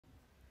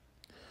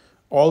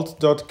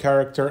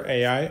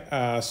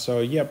Old.character.ai.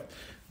 So yep,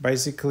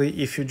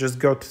 basically if you just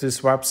go to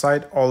this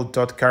website,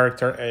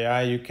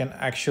 Old.character.ai, you can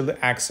actually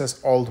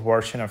access old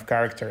version of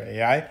character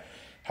AI.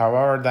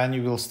 However, then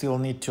you will still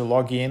need to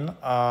log in.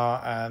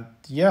 And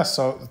yeah,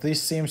 so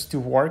this seems to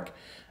work.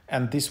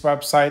 And this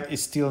website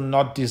is still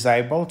not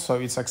disabled, so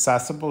it's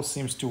accessible,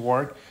 seems to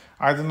work.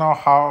 I don't know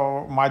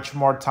how much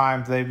more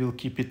time they will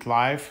keep it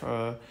live.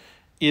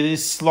 It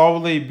is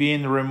slowly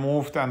being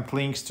removed, and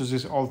links to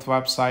this old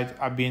website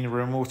are being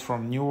removed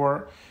from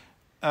newer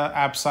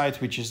app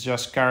site, which is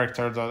just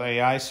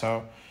character.ai.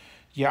 So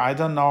yeah, I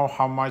don't know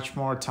how much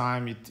more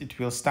time it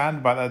will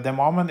stand, but at the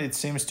moment it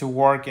seems to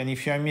work. And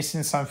if you are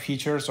missing some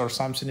features or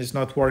something is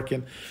not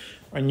working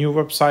on new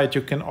website,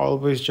 you can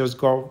always just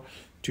go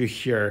to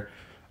here.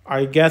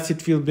 I guess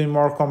it will be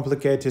more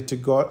complicated to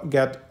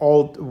get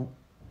old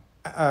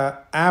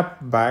app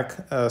back.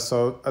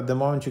 So at the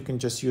moment you can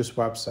just use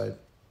website.